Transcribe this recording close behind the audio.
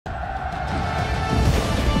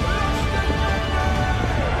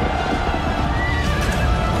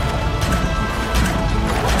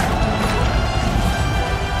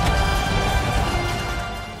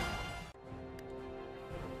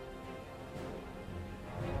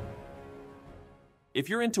If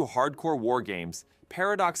you're into hardcore war games,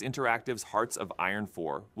 Paradox Interactive's Hearts of Iron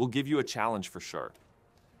 4 will give you a challenge for sure.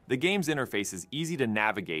 The game's interface is easy to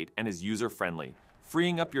navigate and is user-friendly,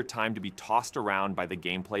 freeing up your time to be tossed around by the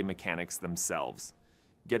gameplay mechanics themselves.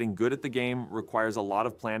 Getting good at the game requires a lot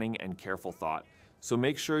of planning and careful thought, so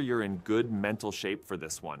make sure you're in good mental shape for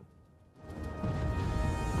this one.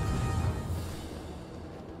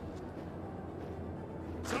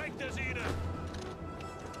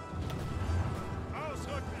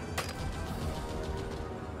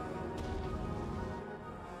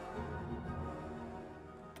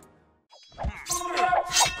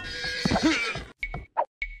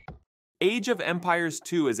 Age of Empires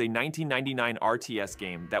 2 is a 1999 RTS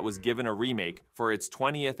game that was given a remake for its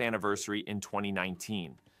 20th anniversary in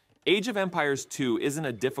 2019. Age of Empires 2 isn't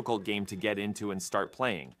a difficult game to get into and start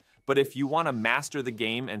playing, but if you want to master the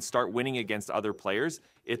game and start winning against other players,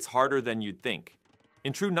 it's harder than you'd think.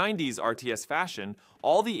 In true 90s RTS fashion,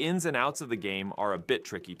 all the ins and outs of the game are a bit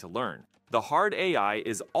tricky to learn. The hard AI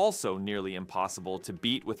is also nearly impossible to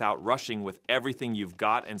beat without rushing with everything you've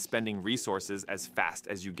got and spending resources as fast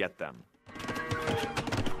as you get them.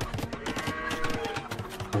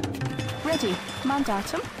 Ready.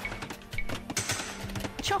 Mandatum.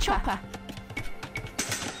 Chopper.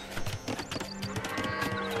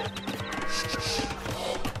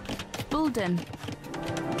 Bulden.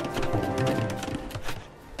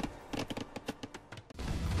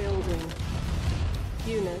 Building.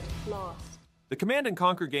 Unit lost. The Command &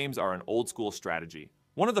 Conquer games are an old-school strategy,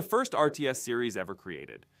 one of the first RTS series ever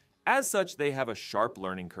created. As such, they have a sharp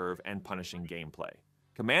learning curve and punishing gameplay.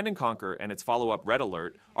 Command & Conquer and its follow-up Red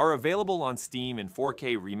Alert are available on Steam in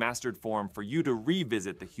 4K remastered form for you to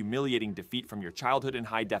revisit the humiliating defeat from your childhood in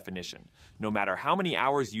high definition. No matter how many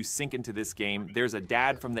hours you sink into this game, there's a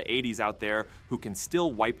dad from the 80s out there who can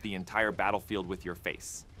still wipe the entire battlefield with your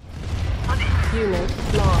face.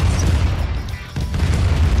 Unit lost.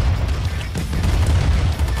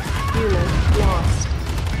 Unit lost.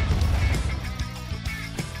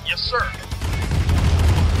 Yes, sir.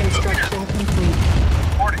 Construction complete.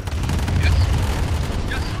 Reporting. Yes.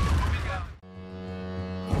 Yes. Moving out.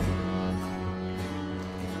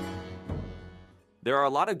 There are a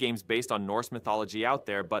lot of games based on Norse mythology out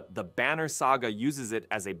there, but the Banner Saga uses it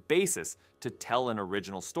as a basis to tell an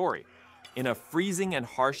original story. In a freezing and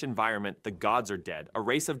harsh environment, the gods are dead, a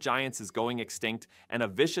race of giants is going extinct, and a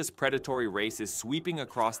vicious predatory race is sweeping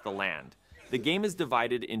across the land. The game is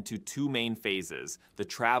divided into two main phases, the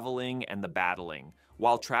traveling and the battling.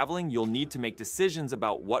 While traveling, you'll need to make decisions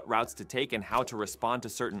about what routes to take and how to respond to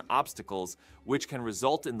certain obstacles, which can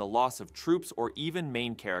result in the loss of troops or even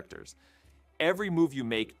main characters. Every move you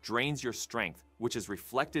make drains your strength, which is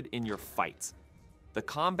reflected in your fights. The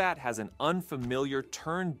combat has an unfamiliar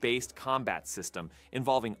turn-based combat system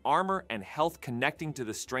involving armor and health connecting to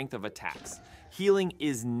the strength of attacks. Healing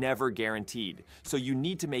is never guaranteed, so you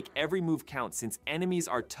need to make every move count since enemies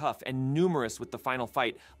are tough and numerous with the final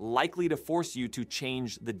fight, likely to force you to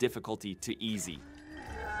change the difficulty to easy.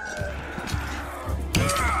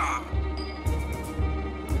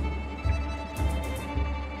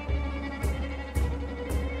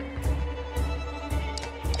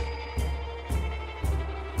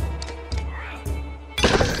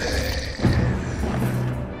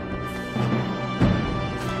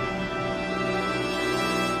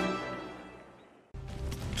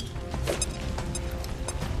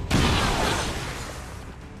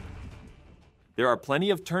 There are plenty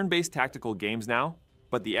of turn-based tactical games now,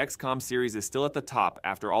 but the XCOM series is still at the top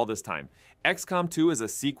after all this time. XCOM 2 is a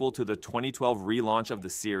sequel to the 2012 relaunch of the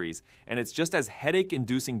series, and it's just as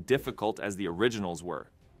headache-inducing difficult as the originals were.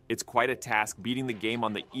 It's quite a task beating the game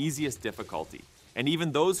on the easiest difficulty, and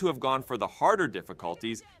even those who have gone for the harder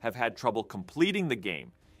difficulties have had trouble completing the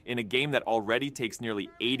game. In a game that already takes nearly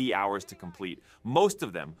 80 hours to complete, most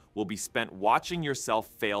of them will be spent watching yourself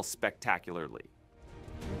fail spectacularly.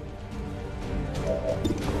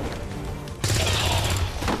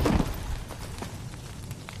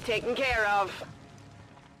 Taken care of.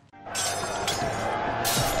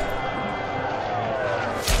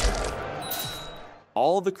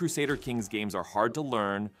 All the Crusader Kings games are hard to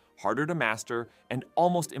learn, harder to master, and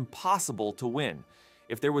almost impossible to win.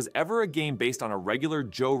 If there was ever a game based on a regular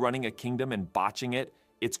Joe running a kingdom and botching it,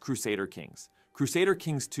 it's Crusader Kings. Crusader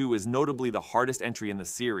Kings 2 is notably the hardest entry in the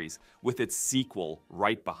series, with its sequel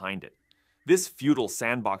right behind it. This feudal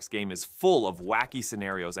sandbox game is full of wacky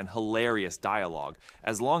scenarios and hilarious dialogue,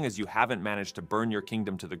 as long as you haven't managed to burn your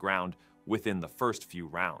kingdom to the ground within the first few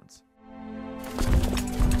rounds.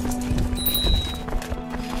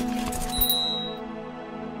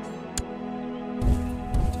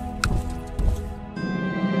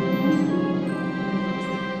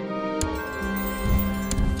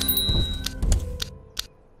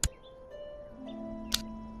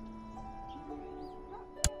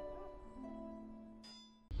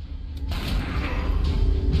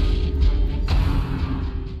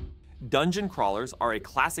 Dungeon crawlers are a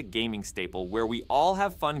classic gaming staple where we all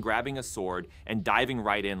have fun grabbing a sword and diving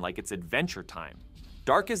right in like it's adventure time.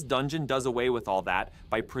 Darkest Dungeon does away with all that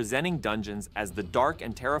by presenting dungeons as the dark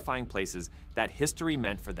and terrifying places that history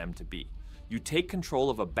meant for them to be. You take control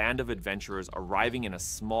of a band of adventurers arriving in a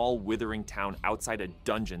small, withering town outside a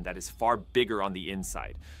dungeon that is far bigger on the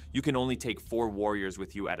inside. You can only take 4 warriors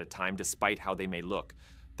with you at a time despite how they may look.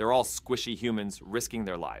 They're all squishy humans risking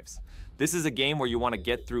their lives. This is a game where you want to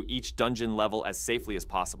get through each dungeon level as safely as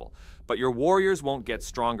possible, but your warriors won't get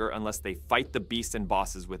stronger unless they fight the beasts and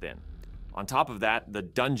bosses within. On top of that, the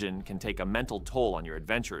dungeon can take a mental toll on your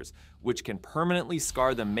adventurers, which can permanently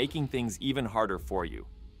scar them, making things even harder for you.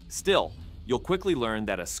 Still, you'll quickly learn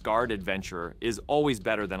that a scarred adventurer is always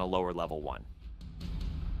better than a lower level one.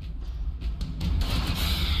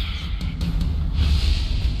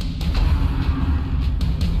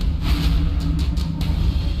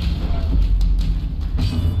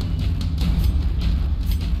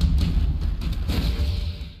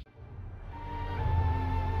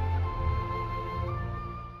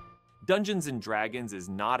 Dungeons & Dragons is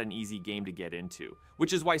not an easy game to get into,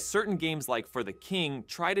 which is why certain games like For the King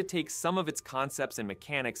try to take some of its concepts and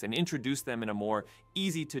mechanics and introduce them in a more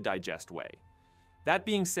easy-to-digest way. That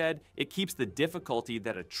being said, it keeps the difficulty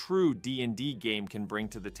that a true D&D game can bring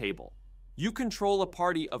to the table. You control a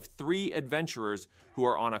party of 3 adventurers who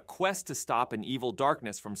are on a quest to stop an evil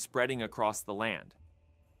darkness from spreading across the land.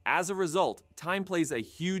 As a result, time plays a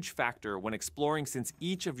huge factor when exploring, since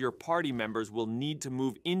each of your party members will need to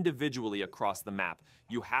move individually across the map.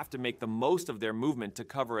 You have to make the most of their movement to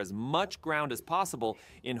cover as much ground as possible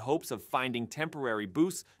in hopes of finding temporary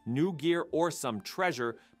boosts, new gear, or some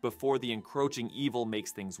treasure before the encroaching evil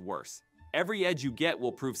makes things worse. Every edge you get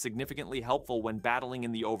will prove significantly helpful when battling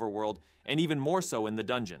in the overworld, and even more so in the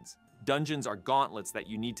dungeons. Dungeons are gauntlets that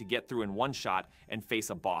you need to get through in one shot and face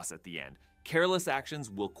a boss at the end. Careless actions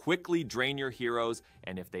will quickly drain your heroes,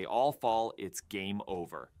 and if they all fall, it's game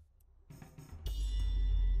over.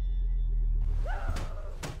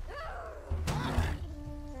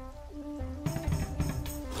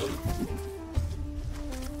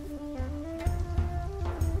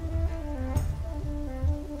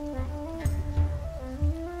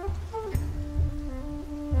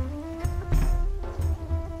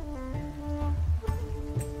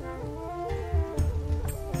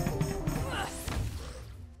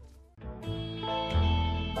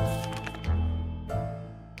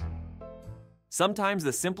 Sometimes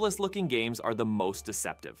the simplest looking games are the most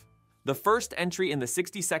deceptive. The first entry in the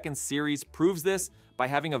 60 Seconds series proves this by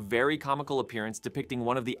having a very comical appearance depicting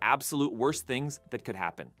one of the absolute worst things that could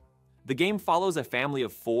happen. The game follows a family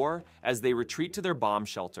of 4 as they retreat to their bomb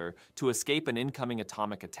shelter to escape an incoming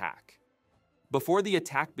atomic attack. Before the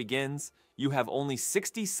attack begins, you have only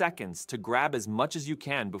 60 seconds to grab as much as you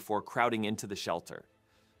can before crowding into the shelter.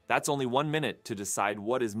 That's only 1 minute to decide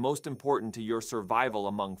what is most important to your survival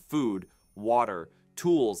among food, water,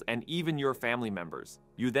 tools, and even your family members.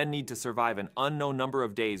 You then need to survive an unknown number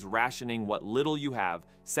of days rationing what little you have,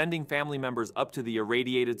 sending family members up to the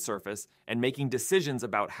irradiated surface, and making decisions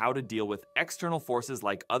about how to deal with external forces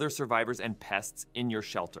like other survivors and pests in your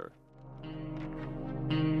shelter.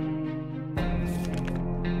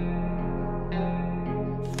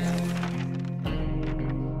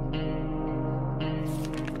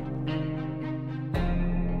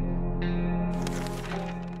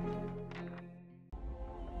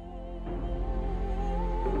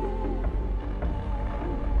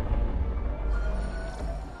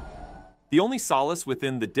 The only solace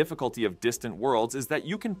within the difficulty of Distant Worlds is that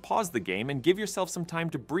you can pause the game and give yourself some time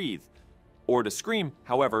to breathe. Or to scream,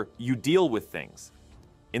 however you deal with things.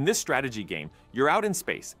 In this strategy game, you're out in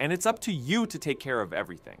space, and it's up to you to take care of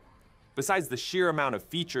everything. Besides the sheer amount of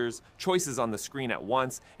features, choices on the screen at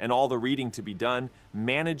once, and all the reading to be done,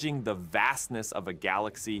 managing the vastness of a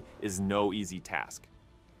galaxy is no easy task.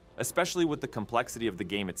 Especially with the complexity of the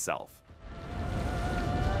game itself.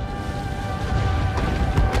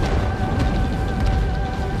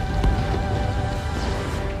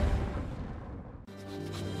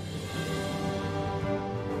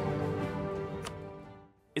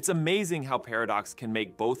 It's amazing how Paradox can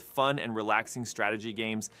make both fun and relaxing strategy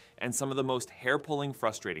games and some of the most hair-pulling,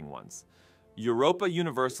 frustrating ones. Europa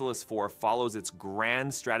Universalis 4 follows its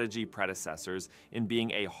grand strategy predecessors in being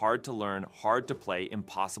a hard-to-learn, hard-to-play,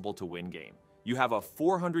 impossible-to-win game. You have a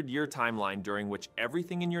 400-year timeline during which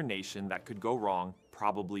everything in your nation that could go wrong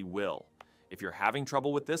probably will. If you're having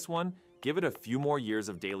trouble with this one, give it a few more years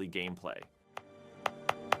of daily gameplay.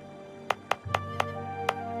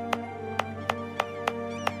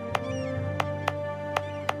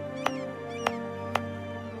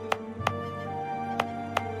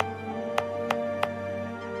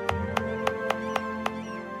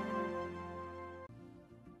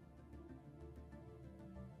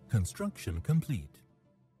 Construction complete.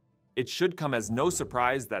 It should come as no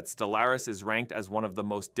surprise that Stellaris is ranked as one of the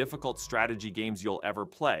most difficult strategy games you'll ever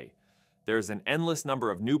play. There's an endless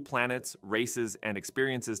number of new planets, races, and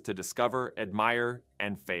experiences to discover, admire,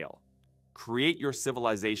 and fail. Create your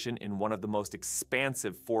civilization in one of the most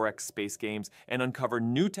expansive 4X space games and uncover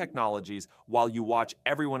new technologies while you watch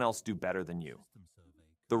everyone else do better than you.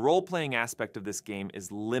 The role-playing aspect of this game is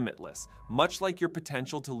limitless, much like your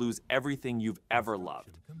potential to lose everything you've ever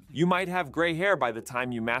loved. You might have gray hair by the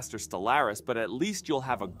time you master Stellaris, but at least you'll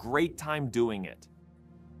have a great time doing it.